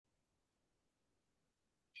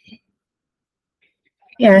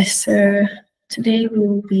Yeah, so today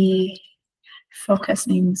we'll be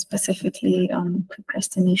focusing specifically on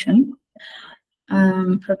procrastination.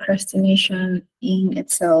 Procrastination in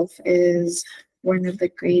itself is one of the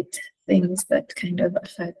great things that kind of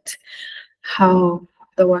affect how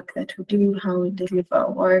the work that we do, how we deliver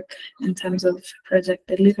our work in terms of project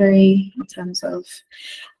delivery, in terms of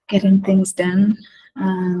getting things done.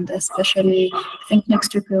 And especially, I think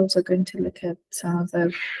next week we're also going to look at some of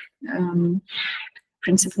the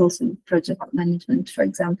principles in project management, for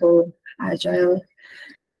example, agile,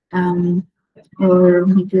 um, or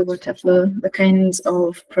maybe whatever the kinds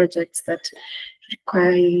of projects that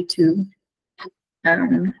require you to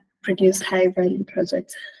produce high value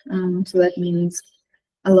projects. So that means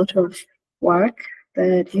a lot of work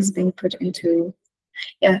that is being put into,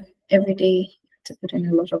 every day to put in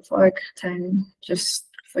a lot of work, time just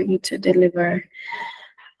for you to deliver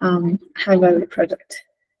high value product.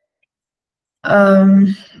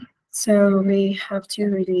 So we have to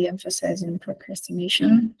really emphasize on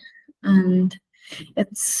procrastination, and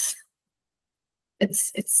it's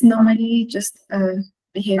normally just a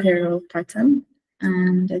behavioral pattern,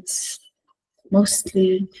 and it's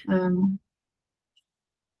mostly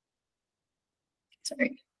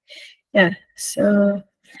so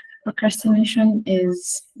procrastination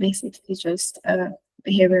is basically just a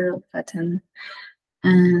behavioral pattern,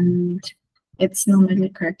 and it's normally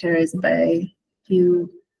characterized by you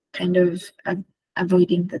kind of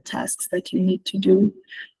avoiding the tasks that you need to do,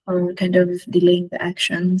 or kind of delaying the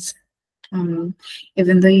actions,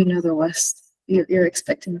 even though you know the worst, you're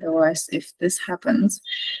expecting the worst. If this happens,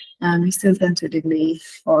 you still tend to delay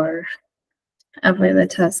or avoid the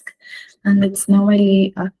task. And it's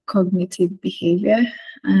normally a cognitive behavior.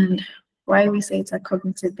 And why we say it's a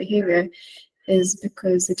cognitive behavior is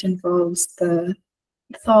because it involves the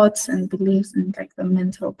thoughts and beliefs and like the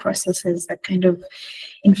mental processes that kind of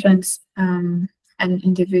influence an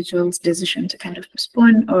individual's decision to kind of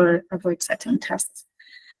postpone or avoid certain tasks.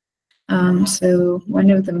 So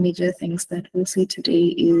one of the major things that we'll see today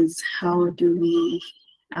is how do we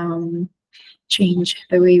change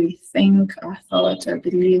the way we think, our thoughts, our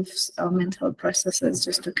beliefs, our mental processes,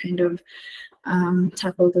 just to kind of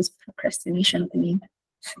tackle this procrastination thing.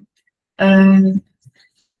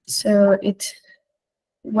 So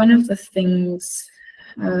one of the things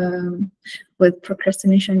with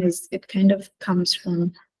procrastination is it kind of comes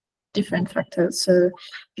from different factors. So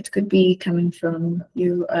it could be coming from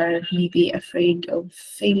you are maybe afraid of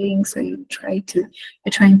failing, so you're trying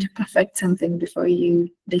to perfect something before you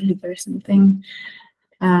deliver something.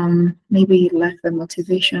 Maybe you lack the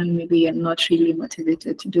motivation, maybe you're not really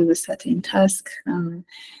motivated to do a certain task. You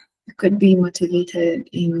could be motivated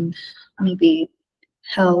in maybe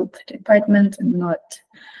health department and not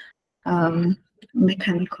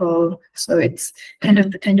mechanical. So it's kind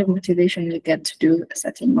of the kind of motivation you get to do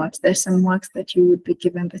certain works. There's some works that you would be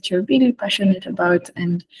given that you're really passionate about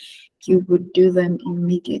and you would do them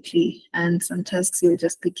immediately, and some tasks you'll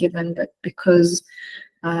just be given, but because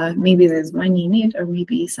maybe there's money in it, or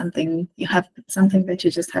maybe something that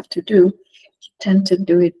you just have to do, you tend to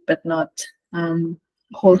do it, but not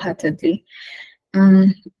wholeheartedly.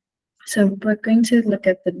 So we're going to look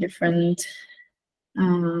at the different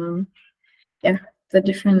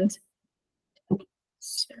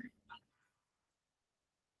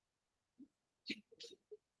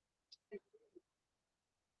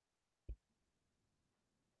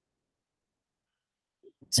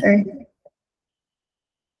sorry.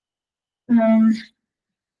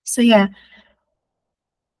 So yeah,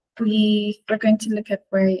 we're going to look at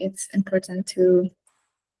why it's important to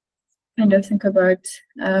kind of think about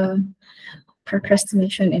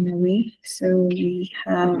procrastination in a way. So we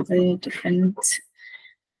have the different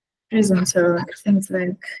reasons, so things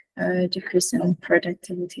like decrease in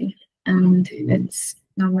productivity, and it's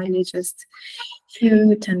normally just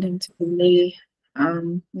you tending to delay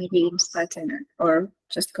maybe starting or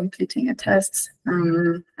just completing a task,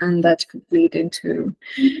 and that could lead into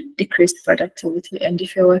decreased productivity. And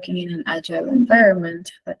if you're working in an agile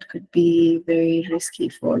environment, that could be very risky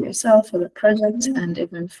for yourself, for the project, and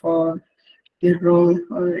even for your role,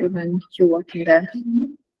 or even you working there.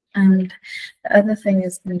 And the other thing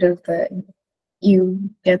is kind of that you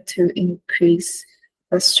get to increase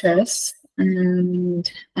the stress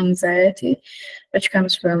and anxiety, which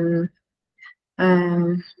comes from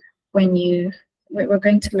we're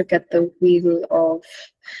going to look at the wheel of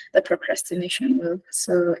the procrastination wheel.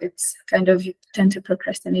 So it's kind of, you tend to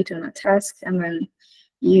procrastinate on a task, and then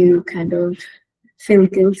you kind of feel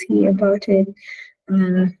guilty about it,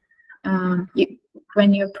 and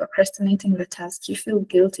when you're procrastinating the task, you feel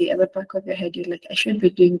guilty at the back of your head. You're like, I should be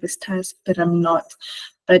doing this task, but I'm not.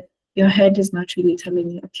 But your head is not really telling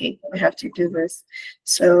you, okay, we have to do this.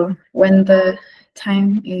 So when the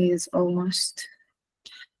time is almost,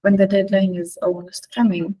 when the deadline is almost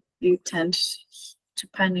coming, you tend to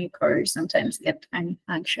panic or sometimes get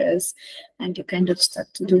anxious, and you kind of start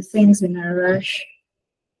to do things in a rush.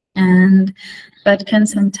 And that can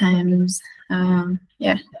sometimes,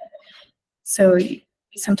 yeah. So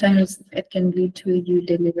sometimes it can lead to you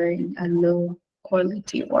delivering a low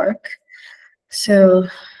quality work. So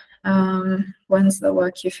once the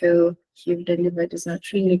work you feel you've delivered is not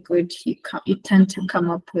really good, you tend to come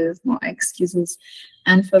up with more excuses.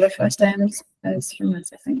 And for the first times as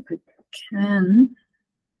humans, I think we can.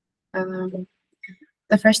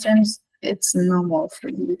 The first times it's normal for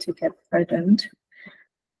you to get burdened.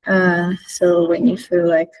 So when you feel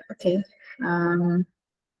like, okay,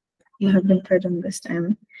 you have been burdened this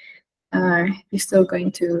time, you're still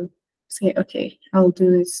going to say, okay, I'll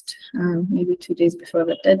do this maybe 2 days before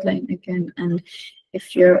the deadline again. And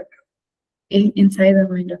if you're inside the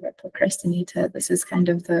mind of a procrastinator, this is kind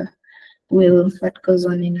of the will that goes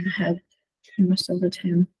on in your head most of the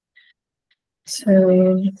time.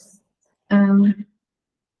 So,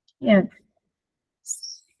 yeah.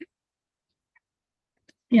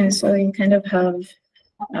 Yeah, so you kind of have,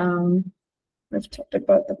 we've talked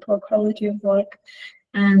about the poor quality of work,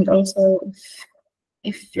 and also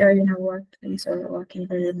if you're in a workplace or a work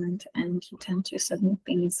environment and you tend to submit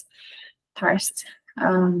things past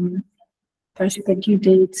the due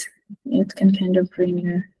date, it can kind of ruin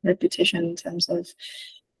your reputation in terms of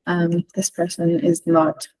this person is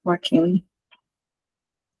not working,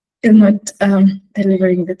 is not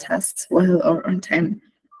delivering the tasks well or on time.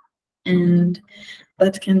 And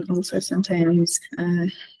that can also sometimes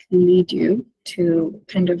lead you to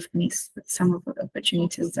kind of miss some of the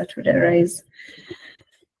opportunities that would arise.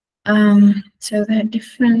 So there are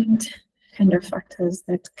different kind of factors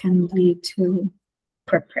that can lead to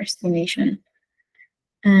procrastination.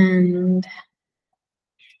 And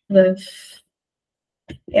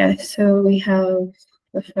so we have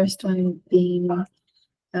the first one being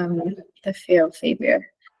the fear of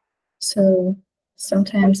failure. So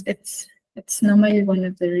sometimes it's normally one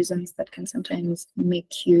of the reasons that can sometimes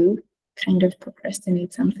make you kind of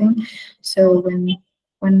procrastinate something. So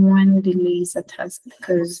when one delays a task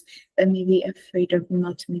because they may be afraid of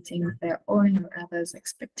not meeting their own or others'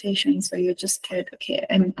 expectations, so you're just scared, okay,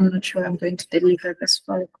 I'm not sure I'm going to deliver this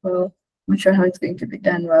work well, I'm not sure how it's going to be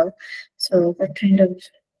done well. So that kind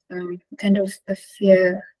of a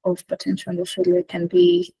fear of potential failure can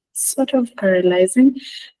be sort of paralyzing,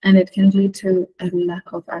 and it can lead to a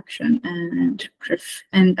lack of action and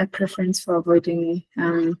a preference for avoiding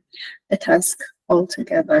the task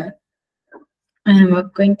altogether. And we're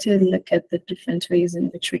going to look at the different ways in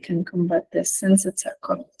which we can combat this. Since it's a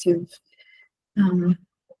cognitive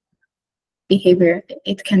behavior,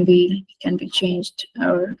 it can be changed,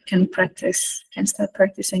 or can start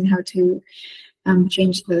practicing how to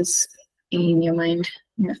change this in your mind,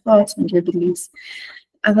 your thoughts, and your beliefs.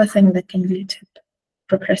 Other thing that can lead to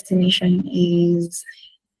procrastination is,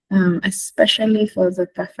 especially for the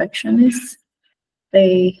perfectionists,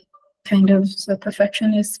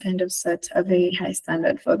 perfectionists kind of set a very high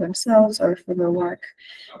standard for themselves or for their work,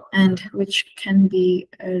 and which can be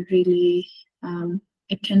a really,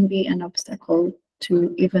 it can be an obstacle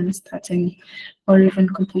to even starting or even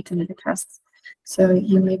completing the tasks. So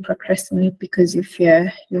you may procrastinate because you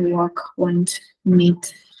fear your work won't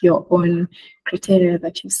meet your own criteria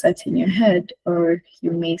that you set in your head, or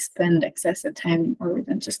you may spend excessive time, or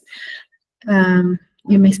even just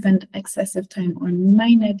you may spend excessive time on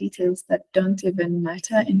minor details that don't even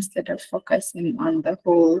matter, instead of focusing on the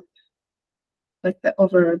whole, like the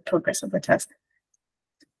overall progress of the task.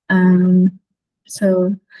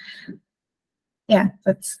 So yeah,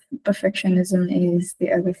 that's perfectionism is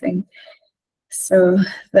the other thing. So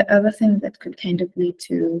the other thing that could kind of lead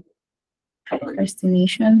to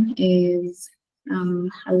procrastination is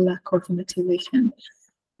a lack of motivation.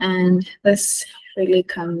 And this really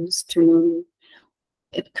comes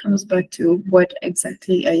back to what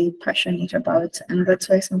exactly are you passionate about. And that's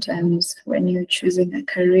why sometimes when you're choosing a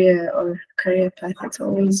career or career path, it's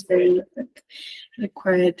always very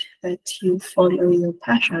required that you follow your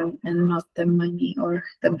passion and not the money or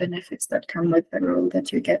the benefits that come with the role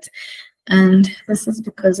that you get. And this is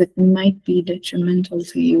because it might be detrimental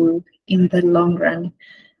to you in the long run.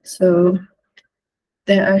 So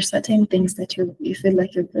there are certain things that you feel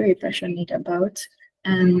like you're very passionate about,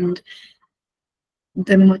 and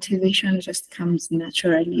the motivation just comes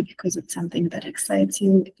naturally because it's something that excites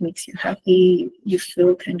you, it makes you happy, you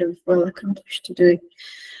feel kind of well accomplished to do it.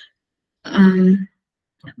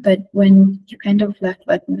 But when you kind of lack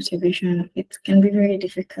that motivation, it can be very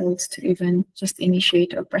difficult to even just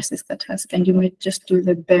initiate or process the task, and you might just do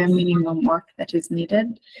the bare minimum work that is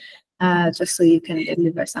needed, just so you can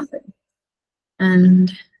deliver something.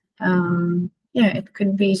 And yeah, it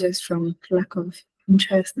could be just from lack of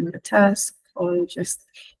interest in the task, or just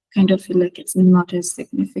kind of feel like it's not as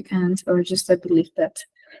significant, or just a belief that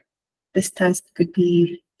this task could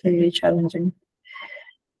be very challenging.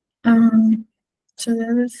 So the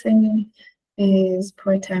other thing is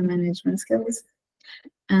poor time management skills,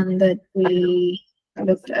 and that we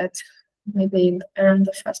looked at maybe around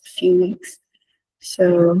the first few weeks.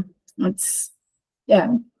 So it's,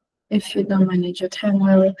 yeah, if you don't manage your time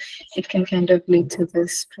well, it can kind of lead to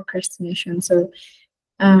this procrastination. So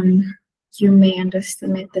you may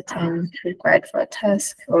underestimate the time required for a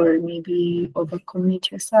task, or maybe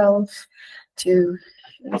overcommit yourself to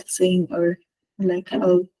saying, or like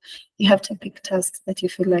how you have to pick tasks that you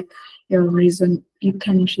feel like you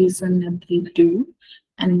can reasonably do,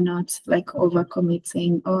 and not like overcommit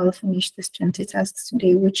saying, oh, I'll finish this 20 tasks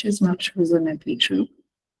today, which is not reasonably true.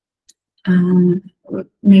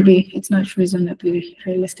 Maybe it's not reasonably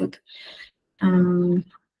realistic.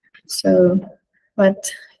 So,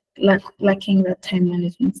 but lacking the time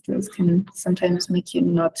management skills can sometimes make you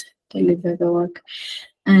not deliver the work,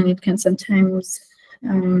 and it can sometimes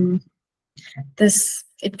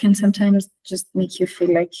just make you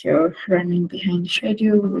feel like you're running behind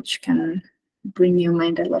schedule, which can bring your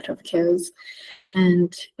mind a lot of chaos.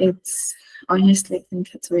 And it's honestly, I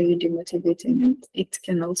think it's very demotivating, and it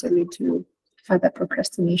can also lead to further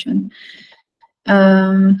procrastination.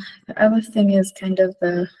 The other thing is kind of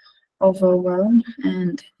the overwhelm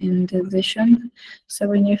and indecision. So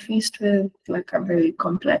when you're faced with like a very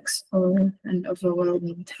complex or an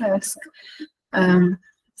overwhelming task,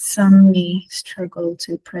 some may struggle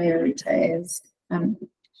to prioritize.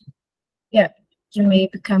 Yeah, you may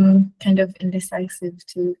become kind of indecisive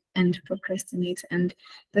to and procrastinate, and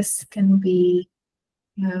this can be,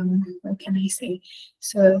 what can I say?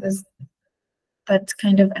 So there's that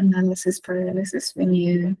kind of analysis paralysis when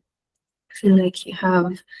you feel like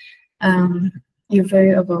you're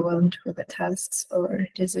very overwhelmed with the tasks or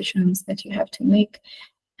decisions that you have to make,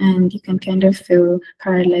 and you can kind of feel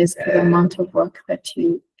paralyzed with the amount of work that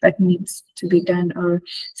needs to be done, or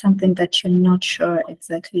something that you're not sure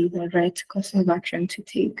exactly the right course of action to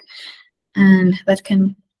take, and that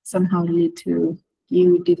can somehow lead to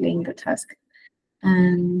you delaying the task.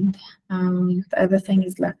 And the other thing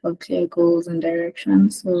is lack of clear goals and direction.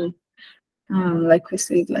 So like we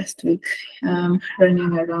said last week,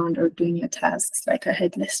 running around or doing your tasks like a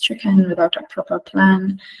headless chicken without a proper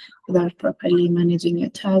plan, without properly managing your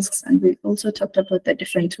tasks. And we also talked about the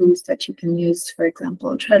different tools that you can use, for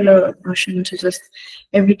example, Trello or Notion, to just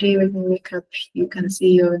every day when you wake up, you can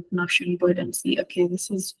see your Notion board and see, okay,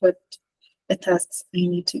 this is what the tasks I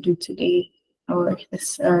need to do today, or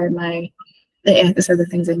these are the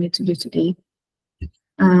things I need to do today.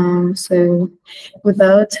 So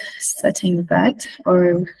without setting that,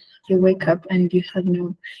 or you wake up and you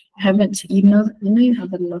haven't, you know you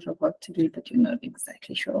have a lot of work to do, but you're not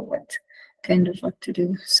exactly sure what kind of work to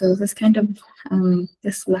do. So this kind of,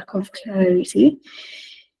 this lack of clarity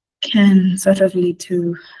can sort of lead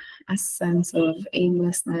to a sense of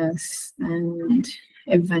aimlessness and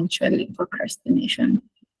eventually procrastination.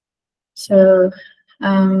 So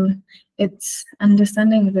it's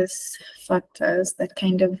understanding these factors that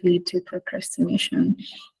kind of lead to procrastination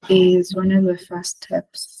is one of the first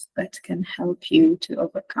steps that can help you to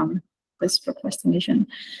overcome this procrastination.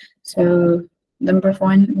 So number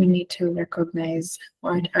one, we need to recognize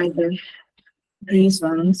what are the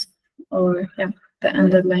reasons, or the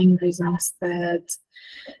underlying reasons that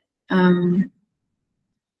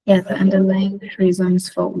the underlying reasons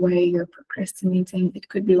for why you're procrastinating. It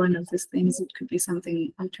could be one of these things, it could be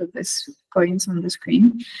something out of this points on the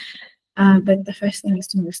screen. But the first thing is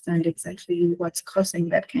to understand exactly what's causing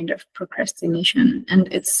that kind of procrastination.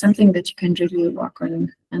 And it's something that you can really work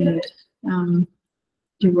on and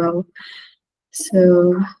do well.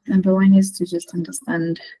 So number one is to just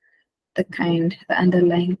understand the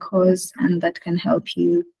underlying cause, and that can help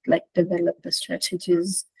you like develop the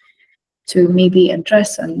strategies to maybe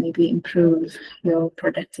address and maybe improve your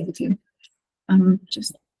productivity.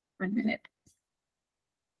 Just 1 minute.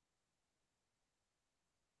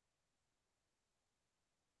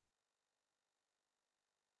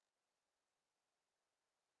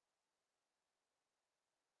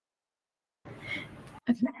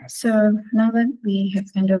 Okay, so now that we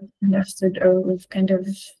have kind of understood, or we've kind of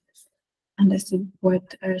understood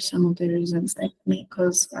what are some of the reasons that may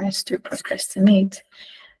cause us to procrastinate,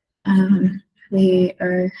 we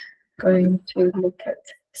are going to look at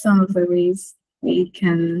some of the ways we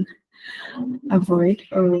can avoid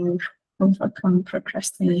or overcome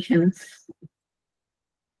procrastination.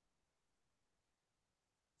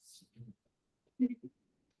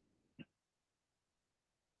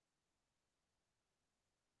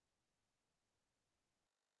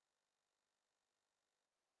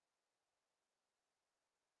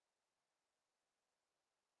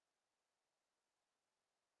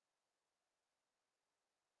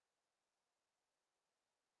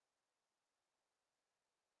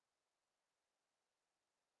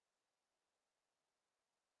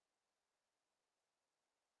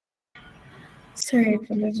 Sorry,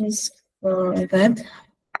 apologies for that.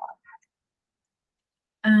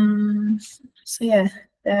 So yeah,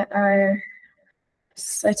 there are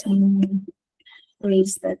certain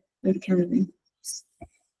ways that we can,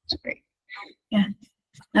 sorry, yeah,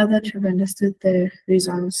 now that we've understood the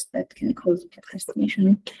reasons that can cause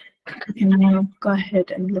procrastination, we can now go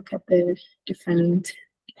ahead and look at the different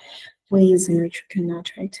ways in which we can now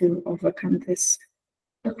try to overcome this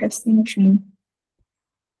procrastination.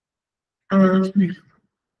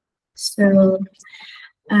 So,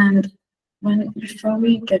 and before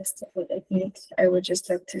we get started, I think I would just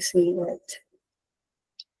like to say that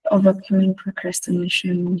overcoming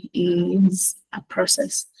procrastination is a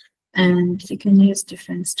process, and you can use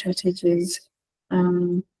different strategies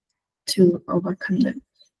to overcome them.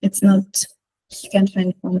 It's not, you can't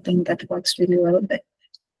find one thing that works really well, but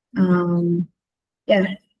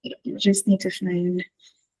yeah, you just need to find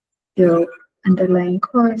your underlying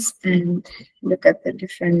cause and look at the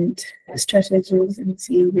different strategies and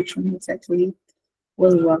see which one exactly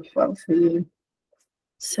will work well for you.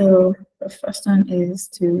 So the first one is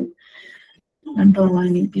to, number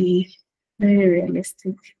one, be very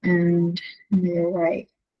realistic and know why.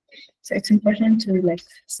 So it's important to like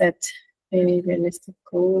set very realistic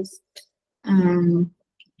goals and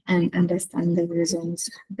understand the reasons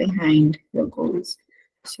behind your goals.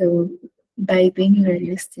 So by being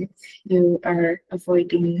realistic, you are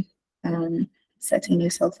avoiding setting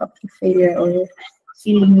yourself up for failure or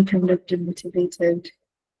feeling kind of demotivated.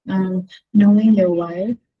 Knowing your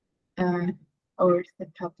why or the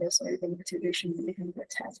purpose or the motivation behind the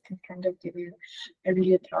task can kind of give you a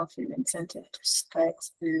really powerful incentive to start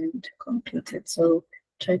and complete it. So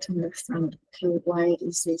try to understand, okay, why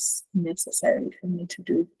is this necessary for me to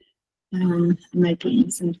do? Am I doing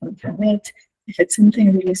something from it? If it's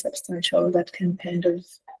something really substantial, that can kind of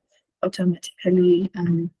automatically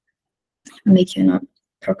make you not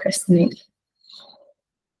procrastinate.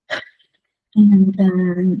 And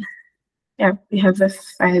then, yeah, we have the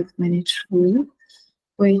 5-minute rule,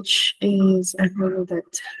 which is a rule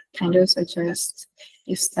that kind of suggests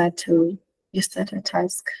you start a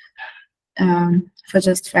task for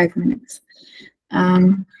just 5 minutes.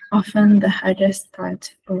 Often the hardest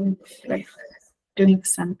part of like doing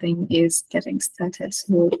something is getting started.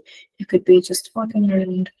 So it could be just walking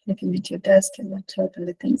around, looking at your desk and laptop and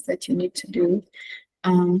the things that you need to do.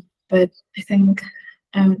 But I think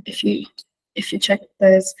if you check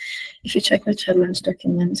the challenge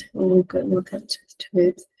document, we'll go look at to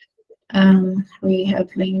it. We have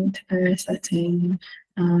linked a certain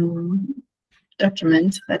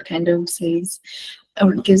document that kind of says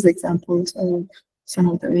or gives examples of some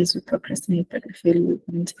of the ways we procrastinate but we feel we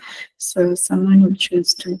won't. So someone would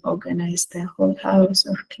choose to organize their whole house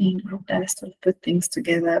or clean or dust or put things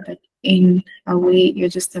together, but in a way you're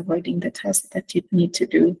just avoiding the task that you need to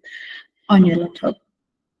do on your laptop.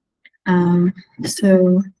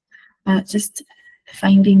 So just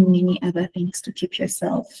finding many other things to keep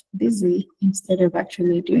yourself busy instead of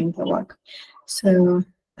actually doing the work. So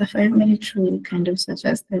the 5-minute rule kind of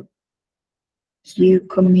suggests that you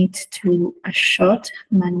commit to a short,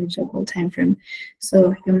 manageable time frame.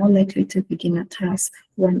 So you're more likely to begin a task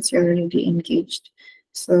once you're already engaged.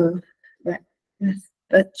 So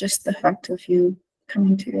that just the fact of you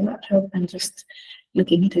coming to your laptop and just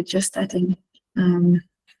looking at it, just starting, and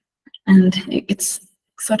it's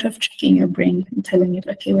sort of tricking your brain and telling it,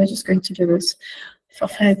 okay, we're just going to do this for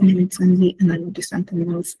 5 minutes only, and then we'll do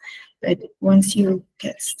something else. But once you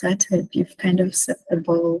get started, you've kind of set the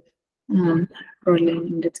ball rolling,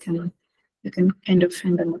 and you can kind of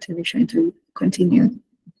find the motivation to continue.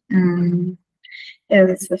 Yeah,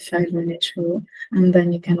 that's the 5-minute rule. And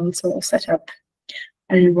then you can also set up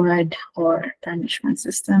a reward or punishment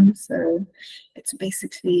system. So it's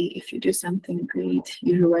basically, if you do something great,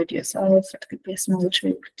 you reward yourself. It could be a small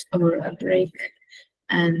treat or a break.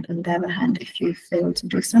 And on the other hand, if you fail to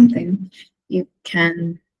do something, you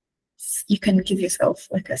can give yourself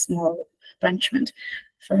like a small punishment.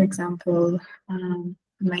 For example, I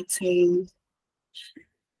might say,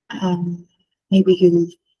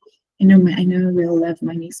 maybe I know we all love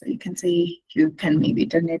money, so you can say you can maybe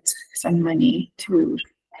donate some money to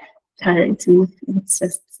charity. It's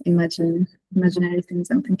just imaginary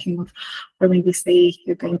things I'm thinking of. Or maybe say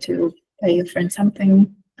you're going to buy your friend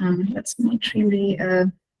something. That's not really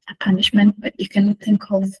a punishment, but you can think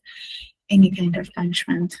of any kind of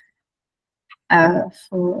punishment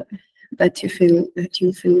for that you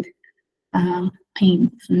feel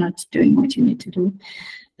pain for not doing what you need to do.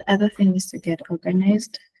 The other thing is to get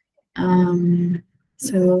organized.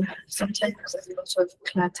 So sometimes there's lots of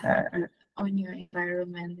clutter on your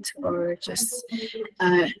environment, or just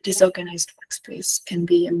disorganized workspace can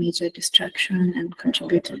be a major distraction and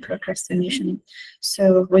contribute to procrastination.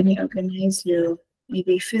 So when you organize your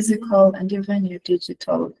maybe physical and even your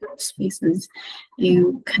digital spaces,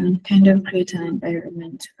 you can kind of create an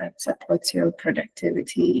environment that supports your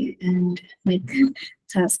productivity and make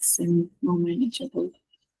tasks seem more manageable.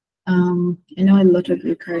 I know a lot of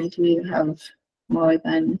you currently have more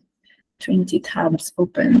than 20 tabs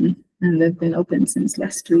open, and they've been open since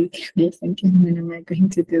last week. You're thinking, when am I going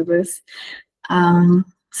to do this?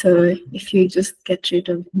 So if you just get rid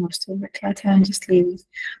of most of the clutter and just leave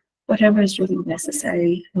whatever is really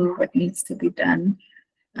necessary or what needs to be done,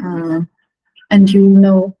 and you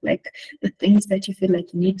know, like the things that you feel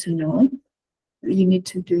like you need to know, you need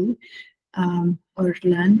to do, or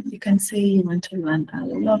learn. You can say you want to learn a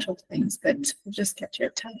lot of things, but just get your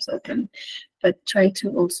tabs open. But try to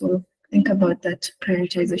also think about that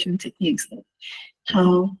prioritization techniques. Like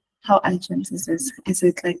how urgent is this? Is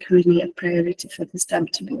it like really a priority for this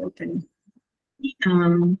tab to be open?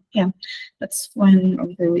 Yeah, that's one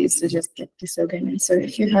of the ways to just get disorganized. So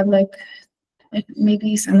if you have like,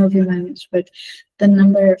 maybe some of you manage, but the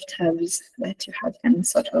number of tabs that you have can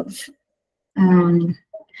sort of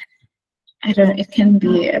it can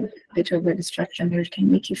be a bit of a distraction, or it can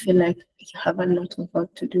make you feel like you have a lot of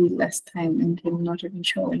work to do less time and you're not even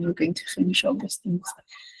sure when you're going to finish all those things.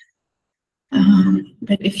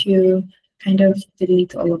 But if you kind of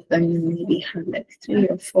delete all of them, you maybe have like 3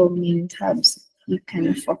 or 4 main tabs. You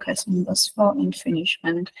can focus on those 4 and finish.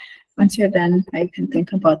 And once you're done, you can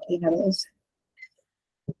think about the others.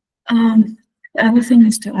 The other thing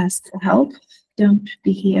is to ask for help. Don't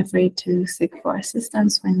be afraid to seek for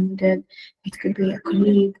assistance when needed. It could be a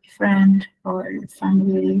colleague, a friend, or a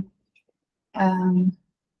family.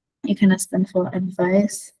 You can ask them for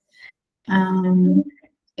advice.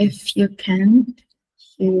 If you can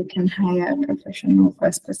hire a professional for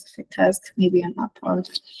a specific task, maybe an Upwork,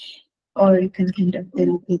 or you can kind of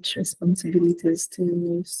delegate responsibilities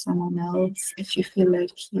to someone else if you feel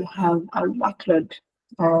like you have a workload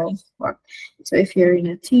of work. So if you're in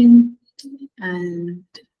a team and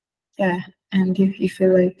you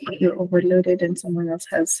feel like you're overloaded and someone else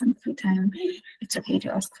has some free time, it's okay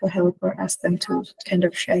to ask for help or ask them to kind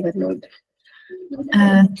of share the load.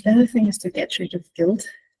 The other thing is to get rid of guilt.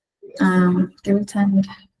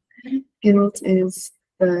 Guilt is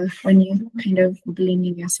when you kind of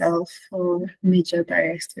blaming yourself for major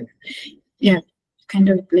barriers to, kind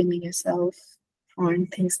of blaming yourself on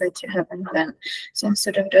things that you haven't done. So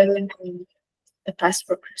instead of dwelling on the past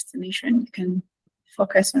procrastination, you can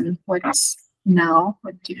focus on what's now,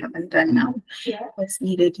 what you haven't done now, what's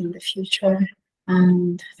needed in the future,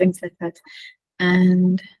 and things like that.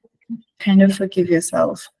 And kind of forgive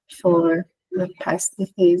yourself for the past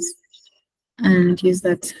phase and use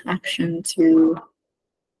that action to,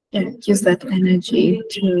 use that energy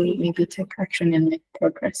to maybe take action and make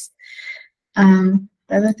progress. The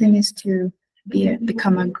other thing is to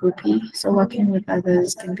become a groupie. So working with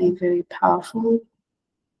others can be very powerful.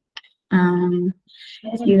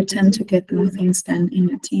 You tend to get more things done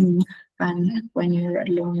in a team than when you're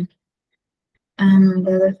alone.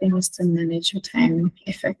 The other thing is to manage your time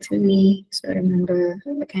effectively. So remember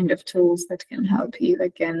the kind of tools that can help you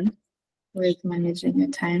again with managing your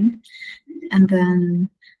time. And then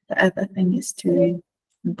the other thing is to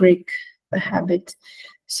break the habit.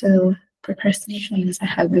 So procrastination is a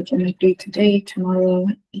habit you make day to day, tomorrow,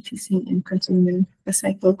 etc., and continue. The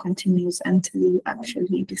cycle continues until you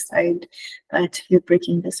actually decide that you're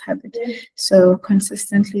breaking this habit. So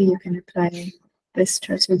consistently, you can apply these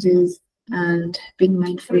strategies and being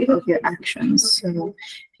mindful of your actions. So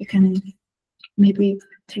you can maybe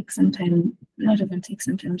take some time, not even take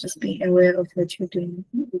some time, just be aware of what you're doing.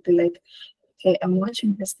 You'll be like, okay, I'm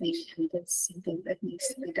watching this thing and there's something that needs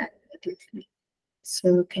to be done immediately.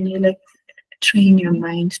 So can you like train your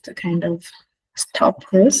mind to kind of stop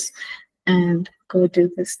this and go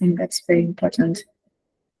do this thing that's very important.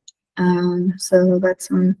 So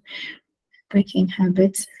that's on breaking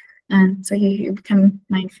habits. And so you become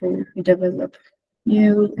mindful, you develop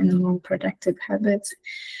new and more productive habits.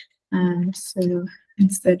 So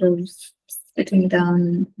instead of sitting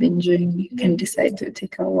down binging, you can decide to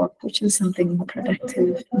take a walk, which is something more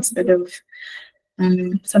productive instead of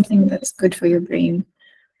something that's good for your brain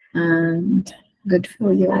and good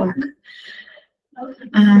for your work.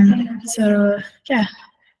 So yeah,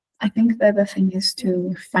 I think the other thing is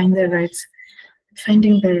to finding the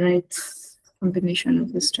right combination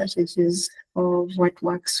of the strategies of what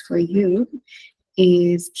works for you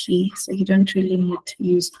is key. So you don't really need to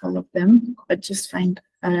use all of them, but just find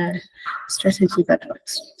a strategy that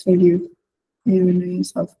works for you. You know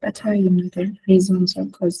yourself better, you know the reasons or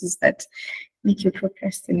causes that make you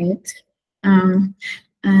procrastinate. And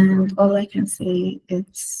all I can say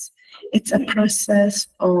it's a process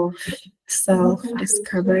of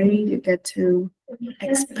self-discovery. You get to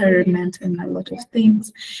experiment in a lot of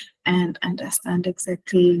things and understand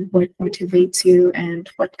exactly what motivates you and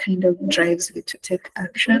what kind of drives you to take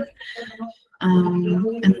action.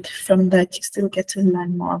 And from that, you still get to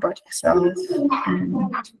learn more about yourself.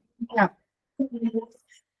 And yeah.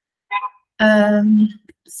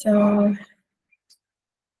 So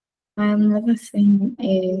another thing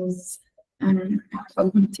is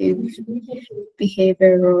cognitive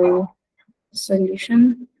behavioral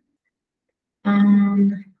solution.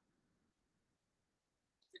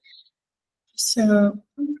 So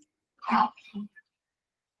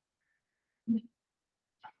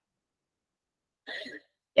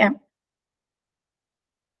yeah.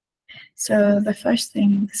 So the first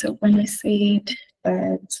thing, so when I said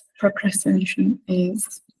that procrastination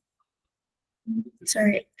is,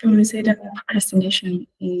 when we say that procrastination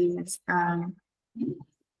is,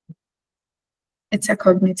 it's a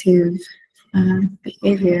cognitive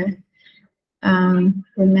behavior.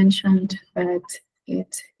 We mentioned that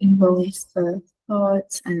it involves the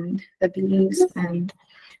thoughts and the beliefs and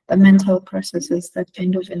the mental processes that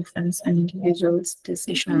kind of influence an individual's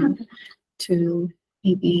decision to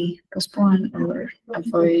maybe postpone or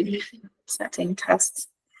avoid certain tasks.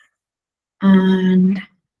 And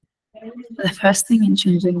the first thing in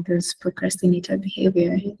changing this procrastinator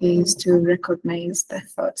behavior is to recognize the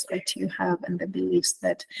thoughts that you have and the beliefs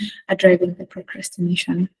that are driving the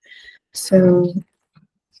procrastination. So,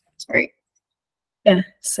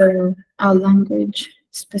 so our language,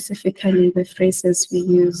 specifically the phrases we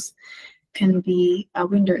use, can be a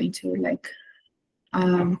window into like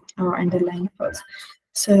our underlying thoughts.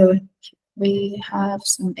 So we have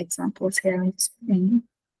some examples here on screen.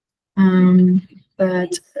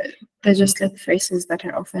 That they're just like phrases that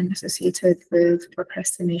are often associated with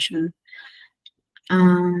procrastination.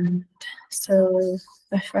 So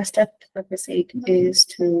the first step, like I said, is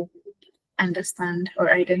to understand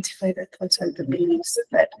or identify the thoughts or the beliefs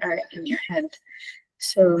that are in your head.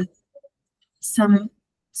 So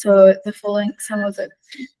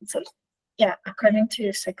according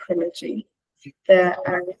to psychology, there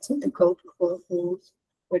are typical people who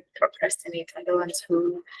would procrastinate and the ones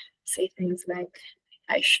who say things like,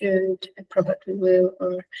 I should, I probably will,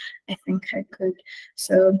 or I think I could.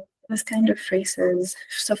 So those kind of phrases,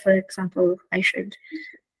 so for example, I should,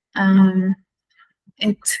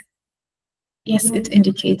 it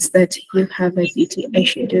indicates that you have a duty. I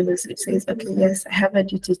should do this. It says, okay, yes, I have a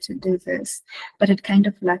duty to do this, but it kind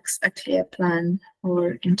of lacks a clear plan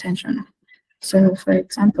or intention. So for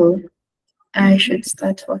example, I should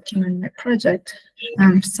start working on my project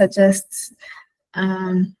suggests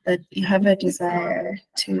that you have a desire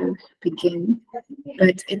to begin,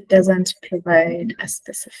 but it doesn't provide a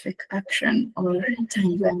specific action or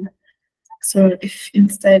timeline. So if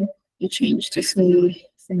instead you change to say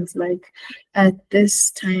things like, at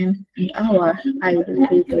this time and hour, I will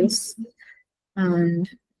do this, and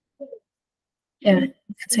you could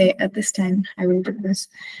say, at this time, I will do this.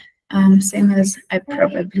 Same as I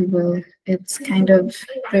probably will. It's kind of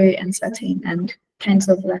very uncertain and kinds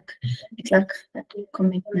of like that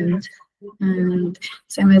commitment. And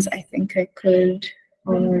same as I think I could,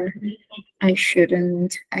 or I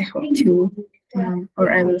shouldn't, I hope to, or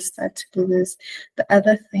I will start to do this. The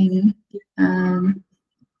other thing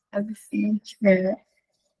here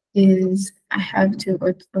is I have to,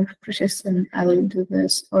 or pretty soon I will do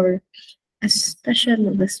this, or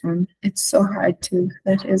especially this one, it's so hard to.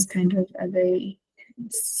 That is kind of a very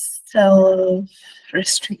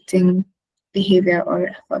self-restricting behavior or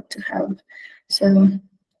thought to have. So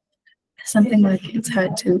something like it's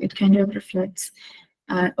hard to, it kind of reflects,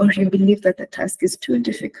 or you believe that the task is too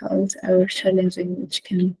difficult or challenging, which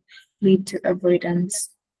can lead to avoidance.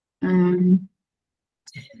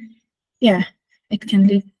 Yeah, it can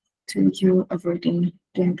lead to you avoiding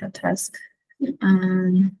doing the task.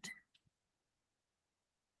 And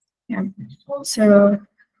yeah, so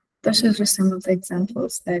those are just some of the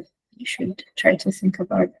examples that you should try to think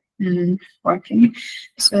about in working.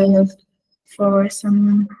 So for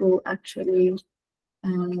someone who actually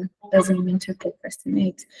doesn't mean to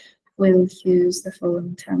procrastinate, we'll use the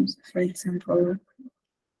following terms. For example,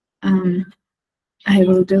 I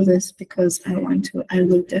will do this because I want to. I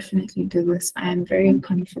will definitely do this. I am very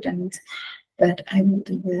confident that I will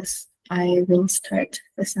do this. I will start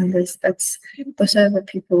this and this. Those are the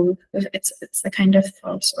people. It's the kind of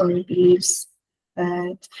thoughts or beliefs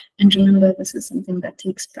that. And remember, this is something that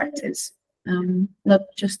takes practice. Not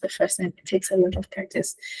just the first time. It takes a lot of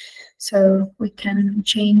practice. So we can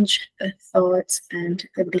change the thoughts and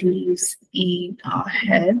the beliefs in our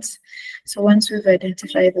heads. So once we've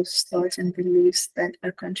identified those thoughts and beliefs that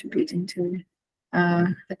are contributing to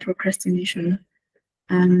the procrastination,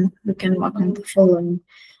 we can work on the following.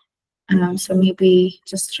 So maybe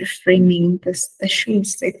just reframing the should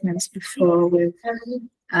statements before with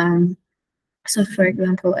so for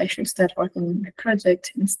example, I should start working on my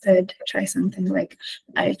project. Instead, try something like,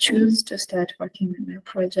 I choose to start working on my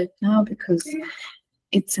project now because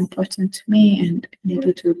it's important to me and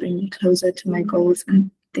maybe to bring me closer to my goals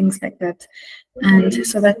and things like that. And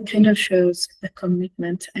so that kind of shows the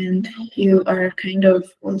commitment, and you are kind of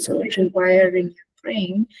also rewiring your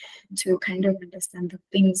brain to kind of understand the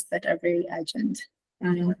things that are very urgent,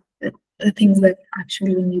 the things that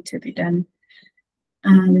actually need to be done.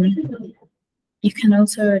 You can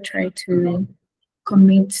also try to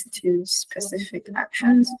commit to specific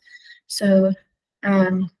actions. So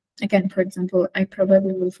again, for example, I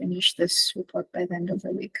probably will finish this report by the end of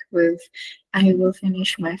the week I will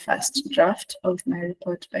finish my first draft of my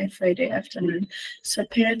report by Friday afternoon. So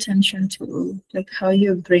pay attention to like how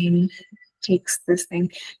your brain takes this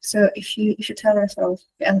thing. So if you tell yourself,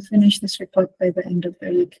 I'll finish this report by the end of the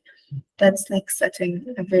week, that's like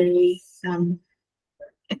setting a very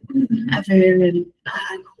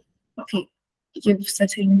okay, you're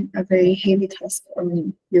setting a very heavy task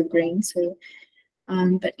on your brain. So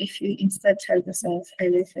but if you instead tell yourself, I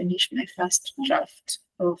will finish my first draft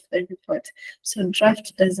of the report. So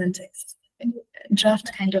draft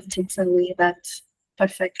kind of takes away that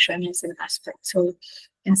perfectionism aspect. So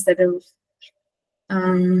instead of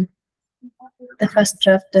the first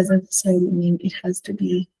draft doesn't necessarily mean it has to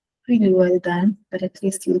be really well done, but at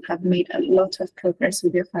least you have made a lot of progress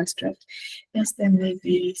with your first draft. Yes, there may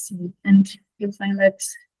be some, and you'll find that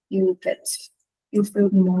you feel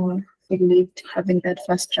more relieved having that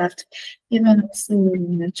first draft, even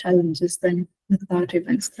seeing challenges than without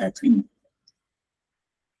even starting.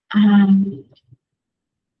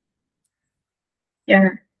 Yeah.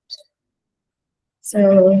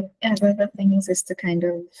 So yeah, the other thing is to kind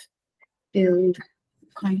of build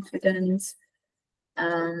confidence.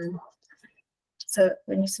 So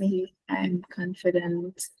when you say I'm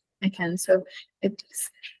confident, I can. So it's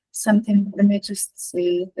something. Let me just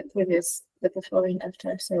say the before and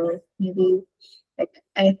after. So maybe like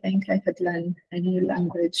I think I could learn a new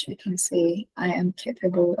language. You can say I am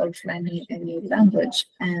capable of learning a new language,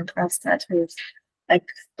 and I'll start with like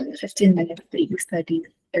 15 minutes daily study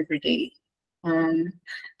every day.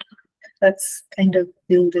 That's kind of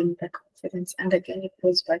building the confidence. And again, it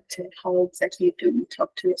goes back to how exactly do you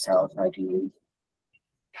talk to yourself? How do you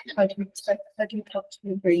talk to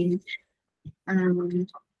your brain?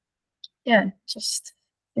 Yeah, just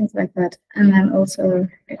things like that. And then also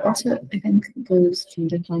it also I think goes to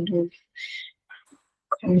the kind of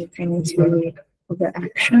committing to the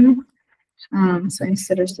action. So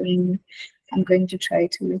instead of saying I'm going to try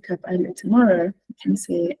to wake up early tomorrow, you can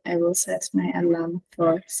say I will set my alarm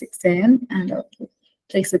for 6 a.m. and I'll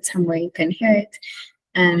place it somewhere you can hear it,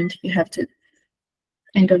 and you have to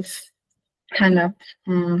kind of turn up.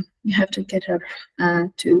 You have to get up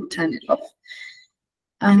to turn it off.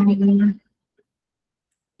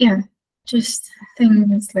 Yeah, just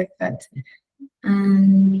things like that.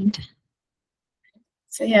 And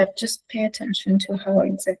so yeah, just pay attention to how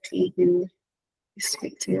exactly you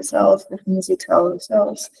speak to yourself, the things you tell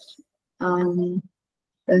yourselves.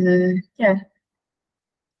 Yeah,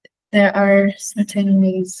 there are certain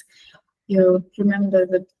ways you remember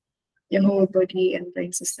that your whole body and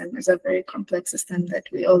brain system is a very complex system that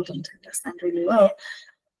we all don't understand really well.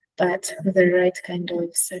 But with the right kind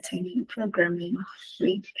of setting and programming,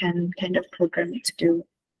 we can kind of program it to do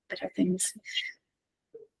better things.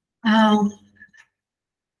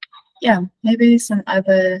 Yeah, maybe some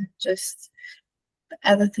other things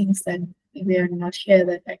that maybe are not here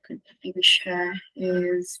that I could maybe share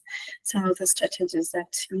is some of the strategies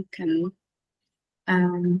that you can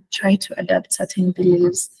try to adapt certain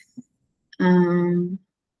beliefs.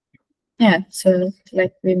 Yeah, so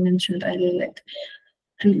like we mentioned earlier, like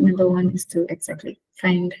number one is to exactly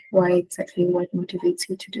find what motivates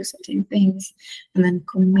you to do certain things, and then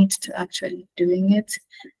commit to actually doing it.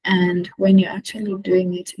 And when you're actually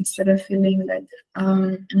doing it, instead of feeling like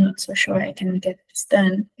I'm not so sure I can get this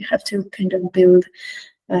done, you have to kind of build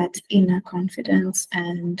that inner confidence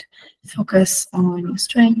and focus on your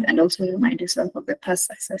strength, and also remind yourself of the past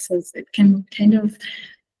successes. It can kind of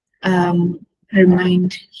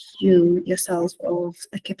remind yourself of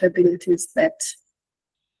the capabilities that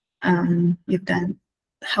you've done,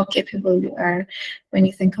 how capable you are when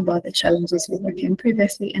you think about the challenges you overcame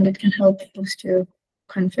previously, and it can help boost your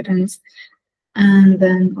confidence. And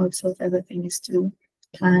then also the other thing is to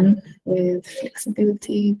plan with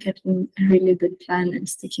flexibility, getting a really good plan and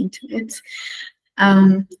sticking to it.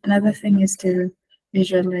 Another thing is to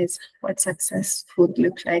visualize what success would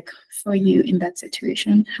look like for you in that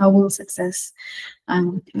situation. How will success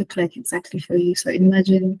look like exactly for you? So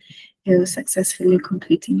imagine you're successfully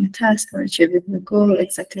completing a task or achieving the goal.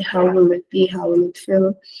 Exactly how will it be? How will it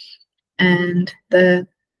feel? And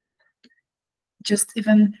just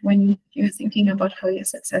even when you're thinking about how your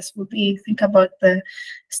success will be, think about the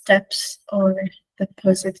steps or the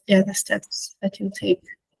steps that you take,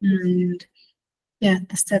 and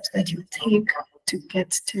the steps that you take to get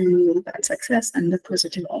to that success and the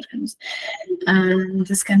positive outcomes. And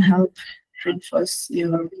this can help reinforce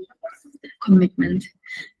your commitment.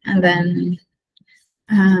 And then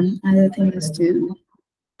another thing is to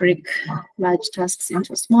break large tasks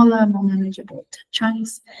into smaller, more manageable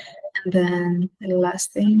chunks. And then the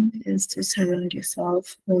last thing is to surround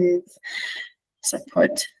yourself with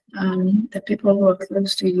support. The people who are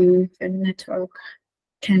close to you, your network,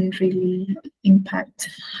 can really impact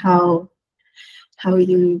how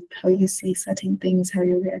you see certain things, how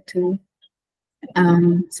you react to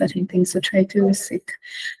certain things. So try to seek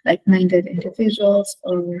like-minded individuals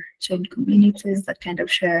or join communities that kind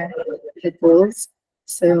of share the goals.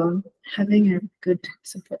 So having a good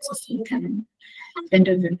support system can kind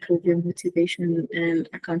of improve your motivation and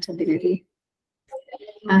accountability.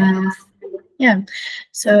 Yeah,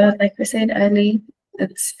 so like we said earlier,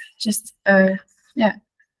 it's just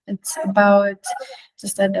it's about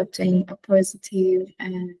just adopting a positive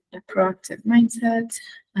and a proactive mindset,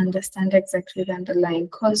 understand exactly the underlying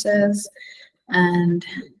causes, and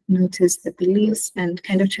notice the beliefs, and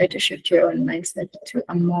kind of try to shift your own mindset to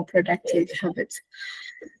a more productive habit.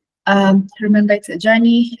 Remember, it's a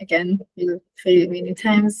journey. Again, you'll fail many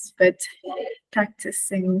times, but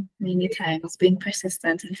practicing many times, being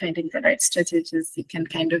persistent and finding the right strategies, you can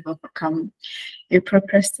kind of overcome your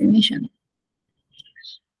procrastination.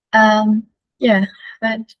 Yeah,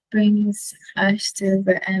 that brings us to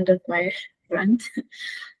the end of my rant.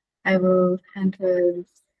 I will end with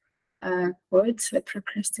quotes. Like,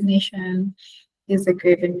 procrastination is a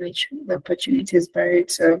grave in which the opportunity is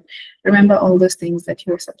buried. So remember all those things that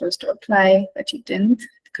you were supposed to apply that you didn't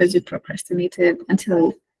because you procrastinated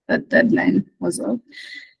until the deadline was up.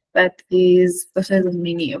 Those are the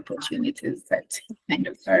many opportunities that kind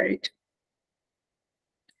of buried.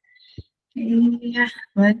 Yeah,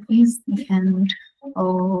 that is the end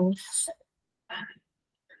of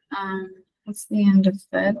that's the end of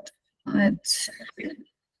that.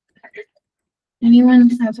 Anyone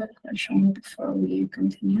have a question before we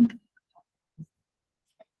continue?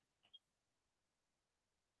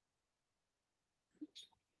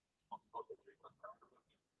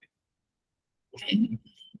 Okay,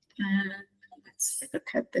 let's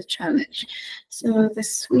look at the challenge. So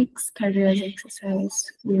this week's careers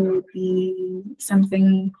exercise will be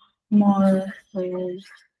something more with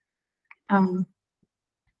more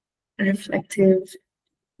reflective.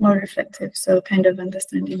 So kind of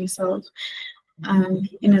understanding yourself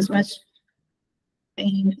in as much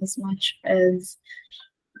as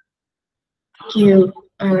you're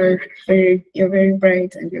very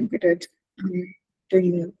bright and you're good at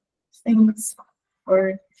doing things,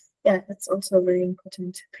 or it's also very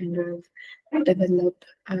important to kind of develop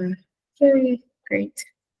a very great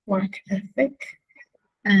work ethic,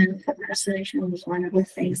 and procrastination is one of the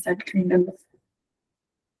things that kind of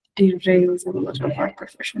derails a lot of our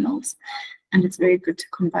professionals, and it's very good to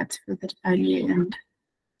combat with it early. And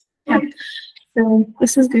so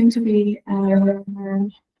this is going to be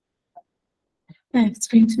it's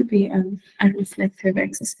going to be a reflective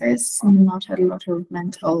exercise, not a lot of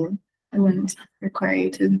mental. I won't require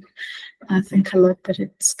you to think a lot, but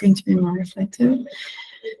it's going to be more reflective.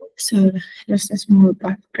 So just a small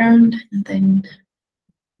background, and then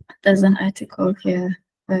there's an article here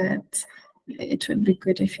that it would be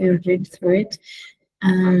good if you read through it.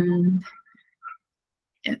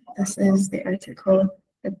 Yeah, this is the article.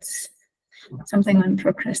 It's something on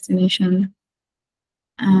procrastination.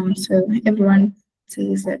 So everyone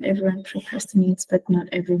says that everyone procrastinates, but not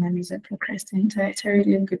everyone is a procrastinator. It's a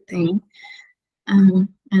really good thing.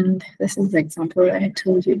 And this is the example I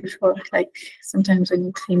told you before. Like sometimes when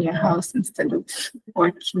you clean your house instead of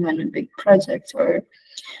working on a big project or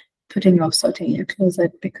putting off sorting your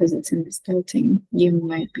closet because it's in this building, you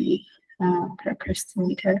might be a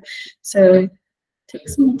procrastinator. So take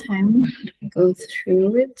some time to go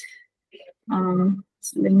through it.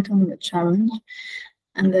 It's linked on the challenge,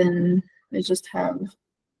 and then we just have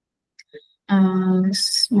a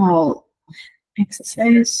small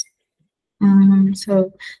exercise.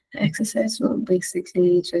 So the exercise will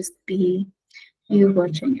basically just be you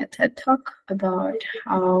watching a TED talk about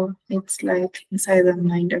how it's like inside the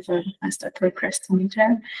mind of a master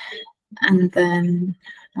procrastinator. And then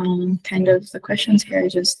kind of the questions here are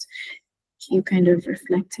just you kind of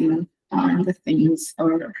reflecting on the things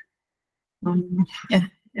or yeah,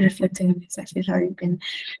 reflecting on exactly how you've been.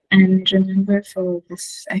 And remember for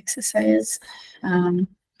this exercise,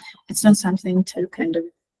 it's not something to kind of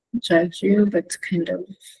judge you, but kind of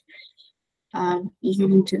you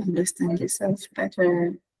need to understand yourself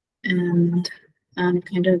better and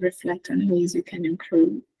kind of reflect on ways you can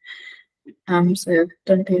improve. So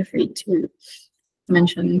don't be afraid to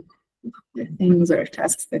mention the things or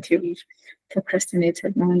tasks that you've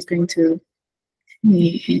procrastinated. No one's going to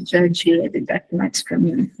judge you or deduct much from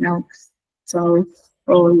you. No, so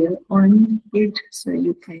all your own good, so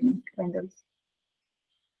you can kind of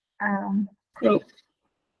grow.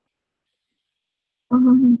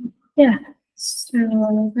 Yeah,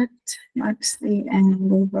 so that marks the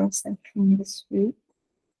end of our section this week.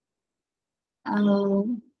 I'll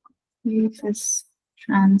leave this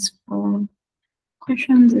chance for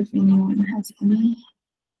questions if anyone has any.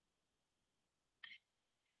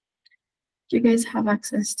 Do you guys have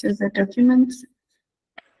access to the documents?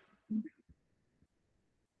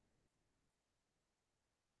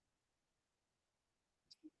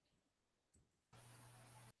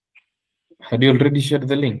 Had you already shared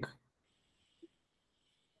the link?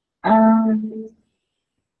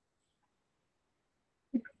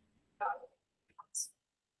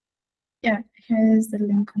 Yeah, here's the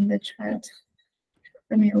link on the chat.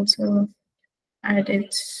 Let me also add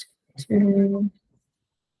it to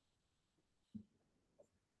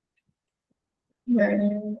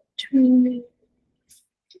the tweet.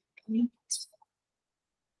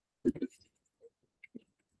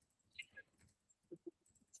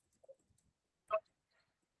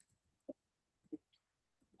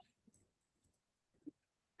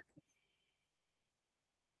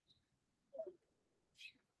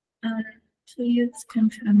 Please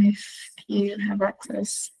confirm if you have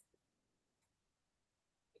access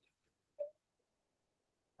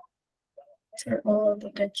to all the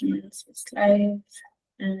documents, slides,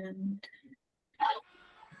 and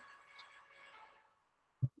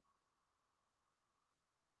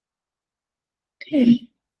okay.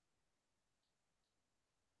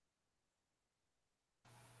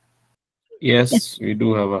 Yes, we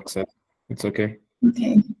do have access. It's okay.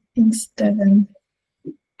 Okay, thanks, Devin.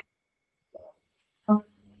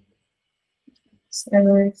 So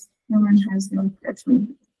if no one has no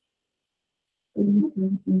question, thank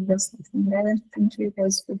you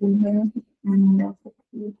guys for being here, and I hope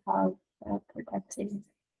you have a productive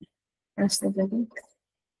rest of the week.